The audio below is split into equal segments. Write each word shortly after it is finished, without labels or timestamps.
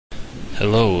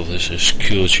Hello, this is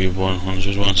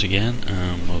CoolTube100 once again,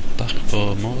 and we're back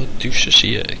for more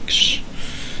Deusex.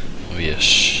 Oh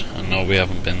yes, I know we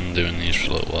haven't been doing these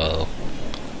for a little while.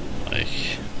 Like,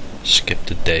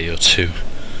 skipped a day or two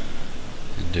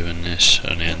in doing this,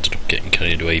 and I ended up getting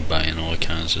carried away buying all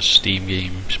kinds of Steam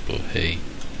games, but hey,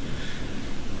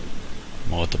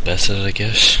 more the better I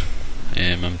guess.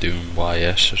 I'm doing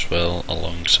YS as well,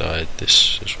 alongside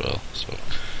this as well, so...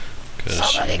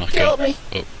 Somebody killed me!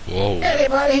 Oh, whoa.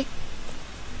 Anybody?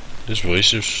 This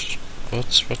voice is...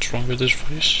 What's wrong with this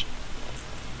voice?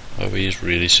 Oh, he is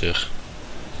really sick.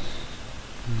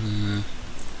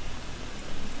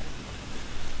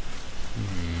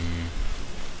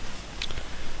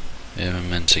 Yeah, I'm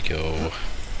meant to go.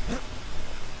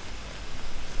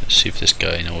 Let's see if this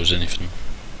guy knows anything.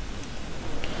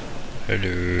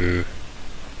 Hello.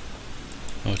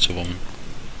 Oh, it's a woman.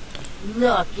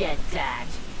 Look at that!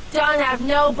 Don't have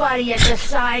nobody at the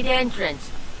side entrance.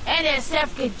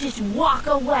 NSF could just walk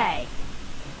away.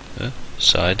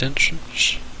 Side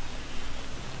entrance?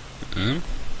 What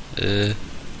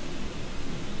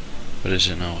is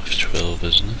it now? F12,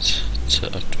 isn't it? To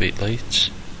activate lights.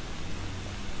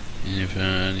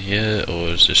 Anything here,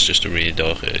 or is this just a really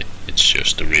dark area? It's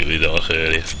just a really dark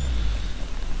area.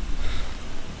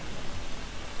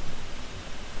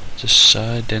 The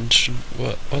side entrance.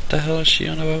 What the hell is she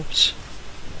on about?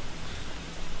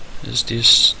 Is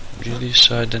this really a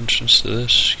side entrance to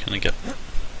this? Can I get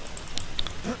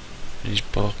these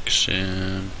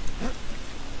boxes?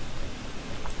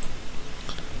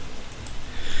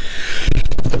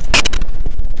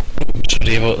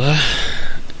 Sorry about that.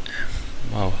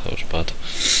 Wow, that was bad.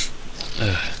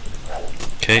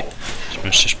 Okay, let's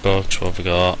miss this box. What have we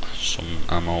got? Some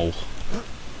ammo.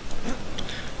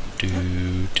 Do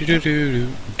do do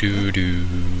do do do do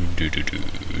do do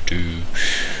do.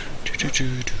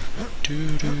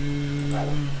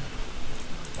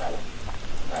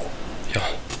 Yeah.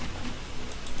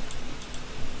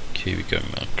 Okay, we got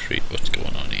milk crate. What's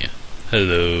going on here?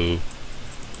 Hello.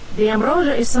 The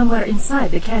ambrosia is somewhere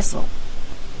inside the castle.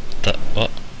 That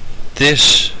what?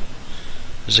 This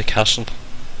is a castle.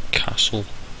 Castle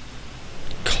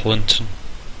Clinton.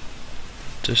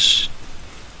 This.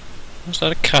 Was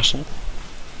that a castle?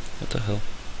 What the hell?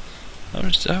 How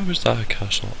is that a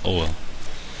castle? Oh well.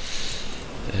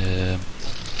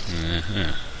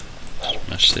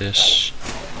 Smash this.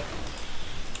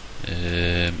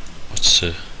 What's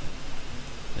the...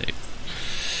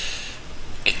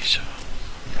 Okay, so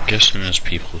I'm guessing there's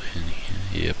people in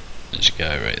here. Yep, there's a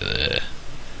guy right there.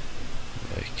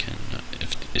 I can...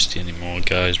 is there any more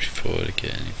guys before I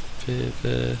get any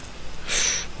further?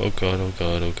 Oh god, oh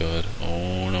god, oh god.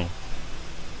 Oh no.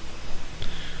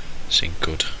 This ain't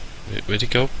good. Where'd he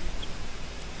go?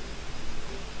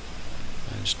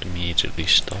 I just immediately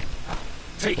stop.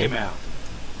 Take him out.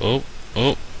 Oh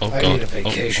god. Oh my god.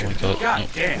 No.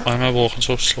 Why am I walking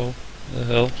so slow? What the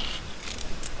hell?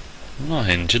 I'm not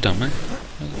injured, am I?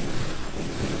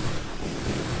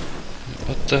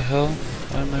 What the hell?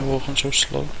 Why am I walking so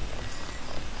slow?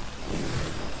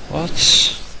 What?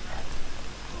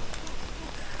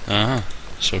 Ah,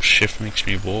 so shift makes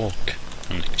me walk.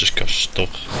 And it just got stuck.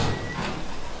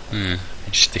 My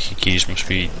sticky keys must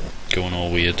be going all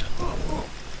weird.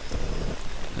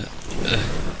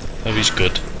 Oh, he's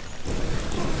good.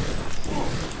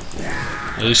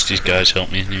 At least these guys help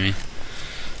me anyway.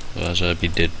 Otherwise I'd be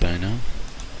dead by now.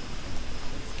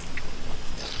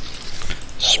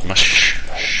 Smash,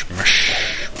 smash,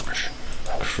 smash.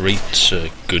 Crates are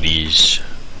goodies.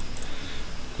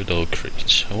 Good old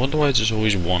crates. I wonder why there's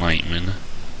always one item in there.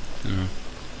 You know,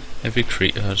 every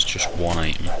crate has just one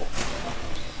item.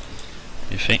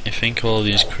 You think all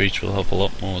these crates will have a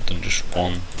lot more than just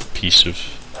one piece of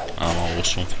ammo or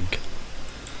something.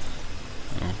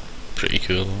 Oh, pretty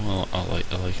cool. Well, I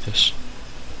like this.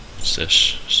 What's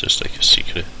this? It's just like a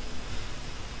secret.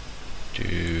 Do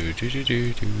do do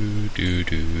do do do do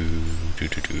do do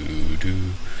do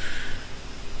do.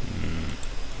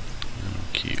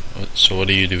 Cute. So what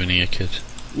are you doing here, kid?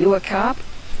 You a cop?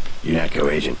 UNATCO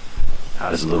agent. How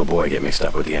does a little boy get mixed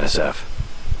up with the NSF?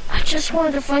 I just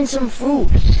wanted to find some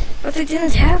food, but they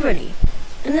didn't have any.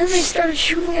 And then they started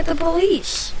shooting at the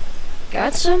police.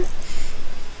 Got some?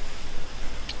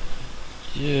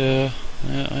 Yeah,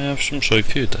 I have some soy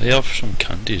food. I have some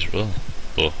candy as well,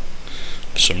 but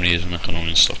for some reason I can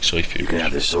only stock soy food. You can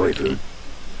have this soy food.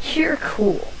 You're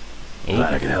cool. Oh,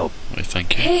 Glad I can help. why,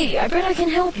 thank you. Hey, I bet I can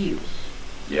help you.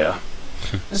 Yeah.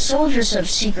 The soldiers have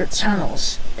secret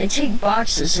tunnels. They take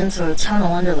boxes into the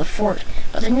tunnel under the fort,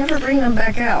 but they never bring them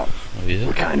back out. Oh yeah?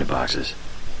 What kind of boxes?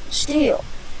 Steel.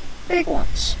 Big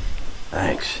ones.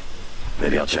 Thanks.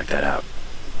 Maybe I'll check that out.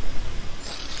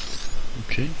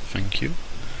 Okay, thank you.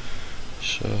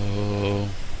 So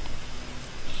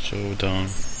down.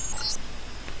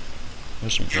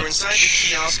 You're inside the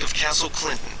kiosk of Castle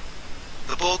Clinton.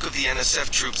 The bulk of the NSF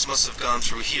troops must have gone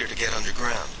through here to get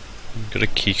underground. Got a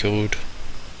key code.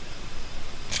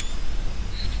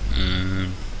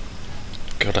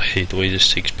 God, I hate the way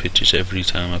this takes pictures every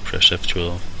time I press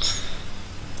F12.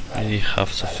 Really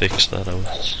have to fix that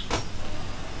out.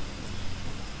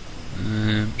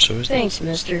 So is Thanks,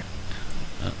 mister.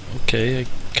 okay, I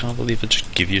can't believe I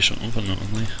just give you something for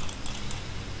nothing. Like.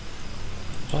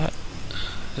 What?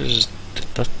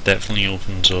 That definitely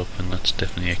opens up, and that's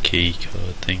definitely a key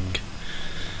card thing.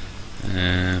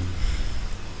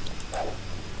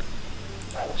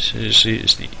 Seriously,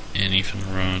 is there anything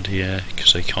around here?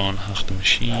 Because I can't hack the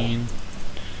machine.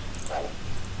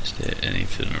 Is there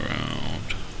anything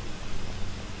around?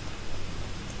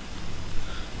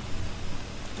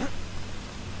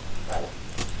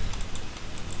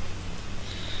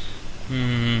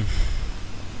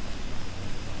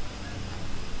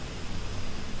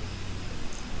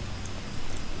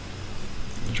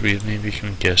 It's weird, maybe you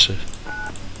can guess it.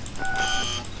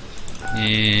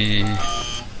 Yeah.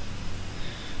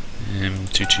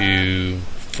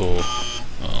 224.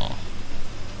 Oh.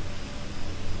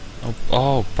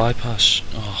 Oh, bypass.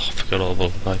 Oh, I forgot all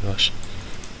about the bypass.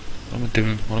 What am I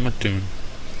doing? What am I doing?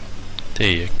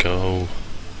 There you go.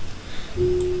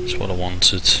 That's what I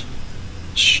wanted.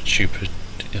 Stupid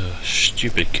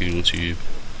cool tube.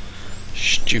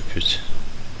 Stupid.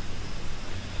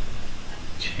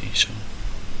 Okay, so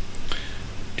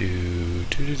do.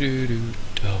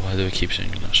 Oh, why do I keep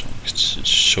singing that song? It's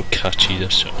so catchy,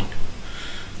 that song.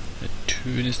 The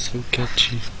tune is so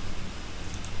catchy.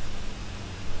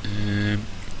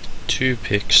 2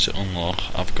 picks to unlock.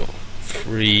 I've got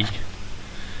 3. You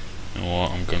know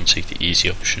what? I'm going to take the easy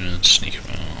option and sneak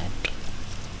around.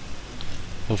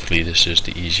 Hopefully this is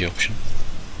the easy option.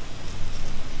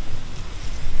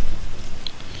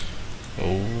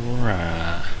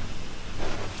 Alright.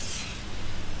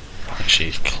 Actually,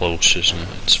 it's close, isn't it?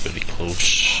 It's very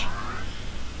close.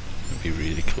 It'll be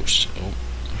really close. Oh,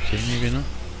 okay, maybe not.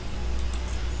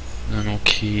 Nano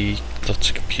key, lots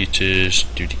of computers,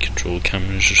 duty control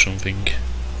cameras or something.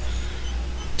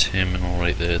 Terminal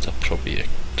right there, that probably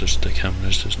does the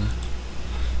cameras, doesn't it?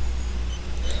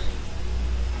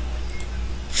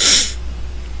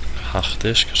 Hack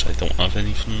this because I don't have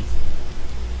anything.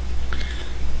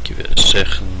 Give it a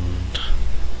second.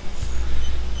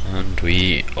 And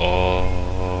we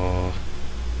are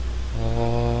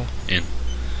in.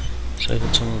 Cycle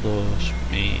tunnel doors.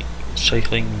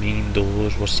 Cycling main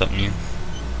doors. What's that mean?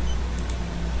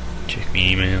 Check my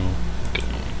email.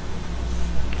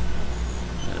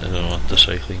 I don't know what the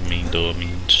cycling main door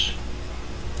means.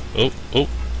 Oh,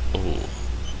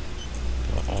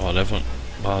 everyone.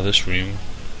 Wow, this room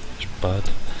is bad.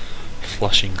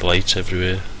 Flashing lights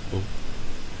everywhere. Oh.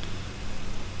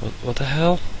 What the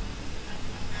hell?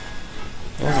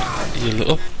 Oh, you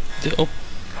look up.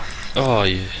 Oh,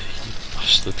 you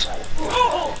bastard.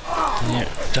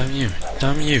 Damn you.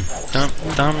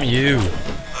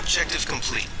 Objective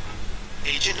complete.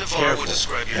 Agent Navarre will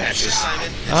describe your next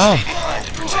assignment and stay behind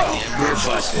to protect the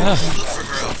Emperor. Look for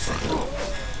her out front.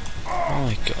 Oh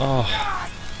my god. Oh.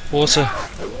 Water.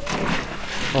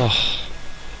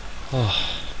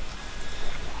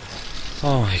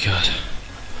 Oh my god.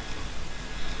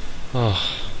 Oh.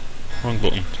 Wrong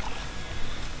button.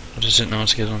 What is it now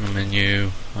to get on the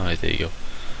menu? Alright, there you go.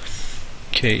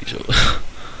 Okay, so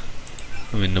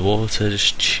I'm in the water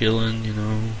just chilling, you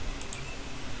know.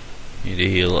 Need to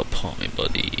heal up on my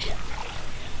body.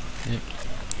 Yep.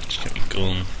 Just get me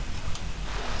gun.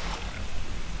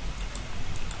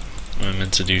 Am I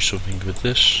meant to do something with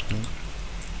this? No.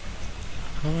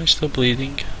 How am I still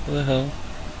bleeding? What the hell?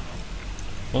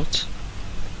 What?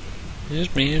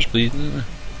 Here's me, here's bleeding, isn't it?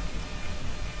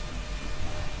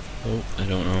 Oh, I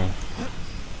don't know.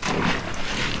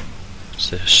 What's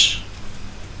this?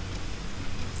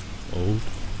 Oh.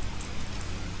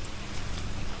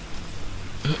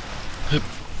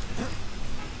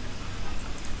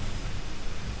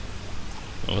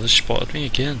 Oh, they spotted me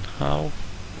again. How?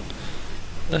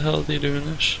 The hell are they doing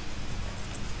this?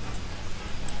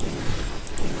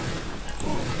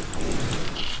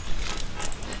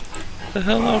 The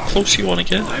hell? How close you want to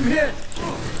get? I'm hit.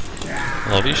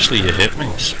 Well, obviously you hit me.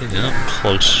 It's really not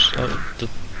close.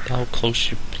 How close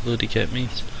you bloody get me?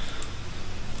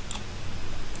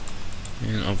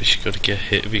 You know, obviously got to get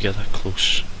hit if you get that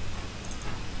close.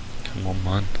 Come on,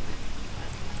 man.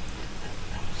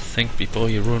 Think before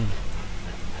you run.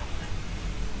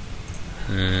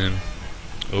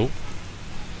 Oh.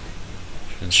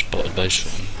 getting spotted by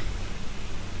something.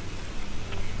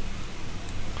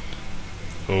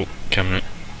 Oh, camera.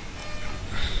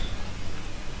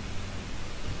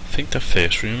 I think that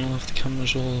first room will have the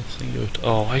cameras all thingy out.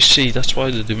 Oh, I see, that's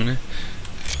why they're doing it.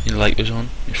 Your light was on,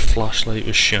 your flashlight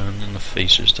was shining in the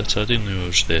faces, that's how I didn't know I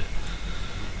was there.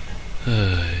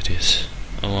 Idiot.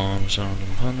 Alarm sound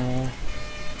and panel.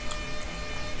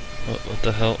 What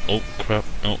the hell? Oh crap,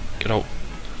 no, get out.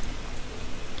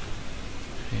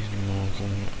 Any more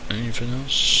going, anything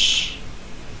else?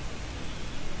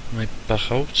 Am I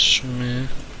back out somewhere?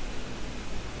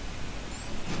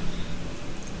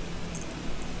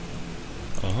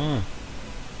 Ah.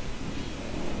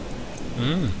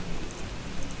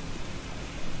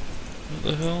 What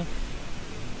the hell?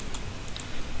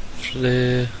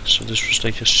 Flare. So this was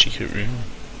like a secret room.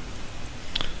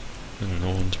 And no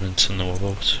one's meant to know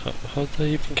about. How did I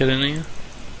even get in here?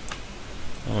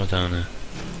 Oh, down there.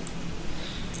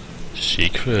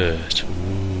 Secret.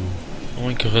 Ooh. Oh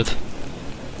my god.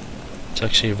 It's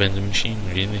actually a vending machine,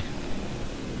 really.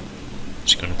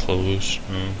 It's gonna close.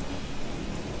 Oh.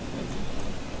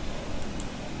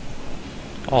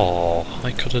 Oh,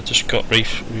 I could have just got right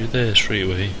through there straight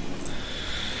away.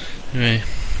 Anyway,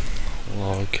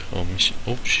 log. Oh,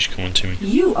 she's coming to me.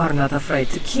 You are not afraid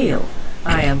to kill.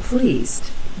 I am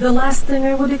pleased. The last thing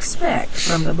I would expect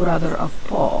from the brother of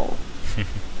Paul.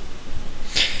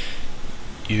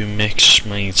 You mix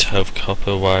might have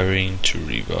copper wiring to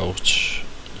reroute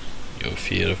your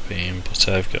fear of pain, but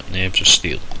I've got nerves of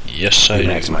steel. Yes, I do.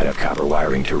 Max might have copper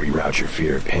wiring to reroute your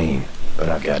fear of pain, but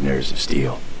I've got nerves of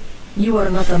steel. You are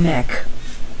not a mech.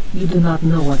 You do not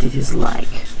know what it is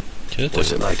like.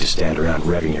 What's it like to stand around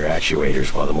revving your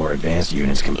actuators while the more advanced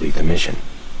units complete the mission?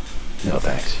 No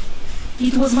thanks.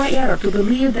 It was my error to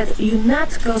believe that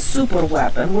Unatka's super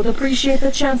weapon would appreciate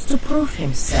the chance to prove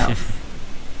himself.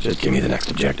 Just give me the next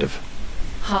objective.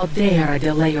 How dare I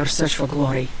delay your search for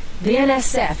glory? The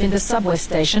NSF in the subway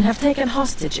station have taken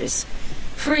hostages.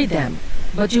 Free them,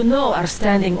 but you know our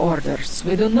standing orders.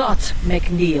 We do not make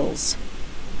deals.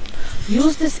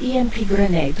 Use this EMP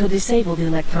grenade to disable the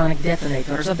electronic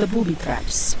detonators of the booby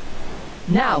traps.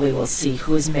 Now we will see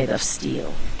who is made of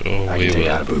steel. Oh, I can take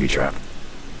out a booby trap.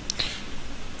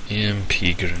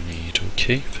 EMP grenade,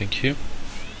 okay, thank you.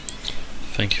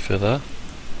 Thank you for that.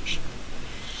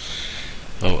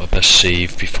 Oh, I best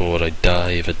save before I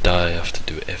die. If I die, I have to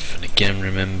do F and again,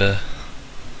 remember?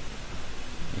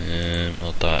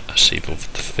 I'll die. I save over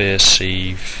the first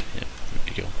save. Yeah, there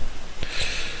we go.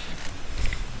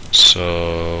 So,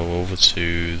 over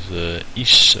to the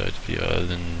east side of the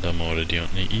island. I'm already on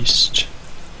the east.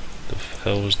 The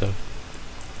hell was that?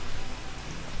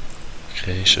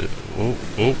 Okay, so,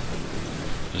 oh,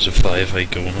 there's a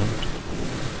firefight going on.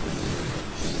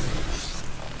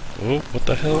 Oh, what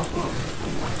the hell?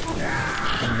 I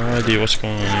have no idea what's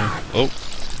going on here.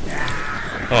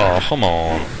 Oh, come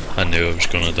on. I knew I was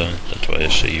gonna die, that's why I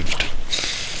saved.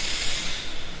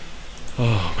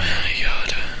 Oh my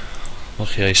god.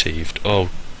 Lucky I saved. Oh,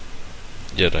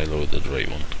 yeah, I loaded the right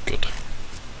one, good.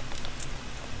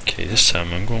 Okay, this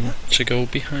time I'm going to go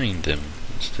behind them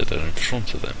instead of in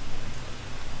front of them.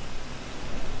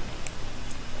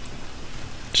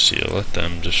 See, I'll let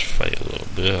them just fight a little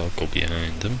bit, I'll go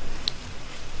behind them.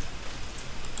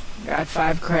 Got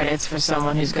 5 credits for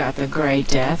someone who's got the Grey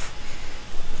Death.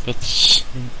 But,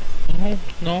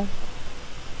 no.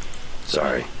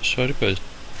 Sorry, but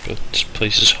this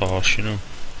place is harsh, you know.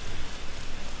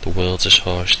 The world is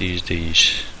harsh these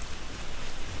days.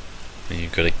 And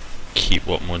you've got to keep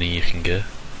what money you can get.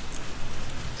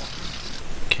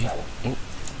 Okay.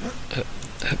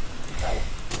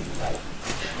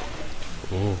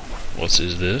 Oh, what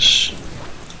is this?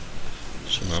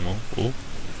 Some ammo.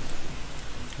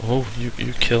 Oh, you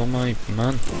kill my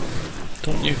man.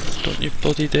 Don't you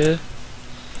bloody dare.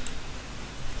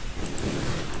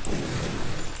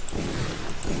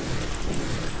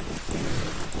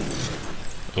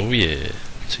 Oh yeah,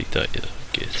 take that, you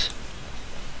git.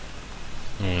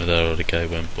 I don't know where that other guy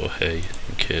went, but hey,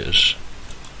 who cares?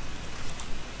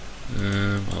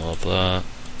 I'll have that.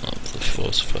 I'll have the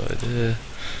fortified there.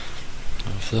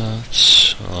 I'll have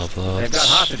that. I'll have that. They've got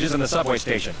hostages in the subway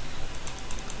station.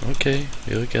 Okay,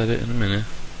 we'll get it in a minute.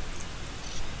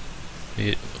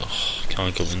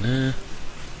 Can't go in there.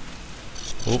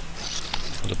 Oh,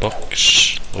 the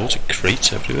box. Oh, there's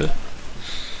crates everywhere.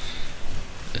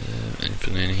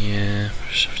 Anything in here?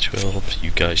 12.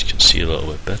 You guys can see a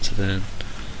little bit better then.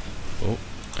 Oh,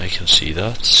 I can see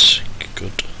that.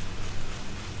 Good.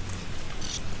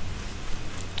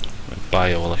 My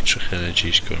bioelectric energy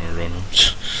is going to run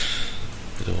out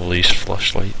with all these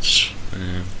flashlights.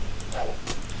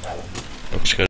 Looks good.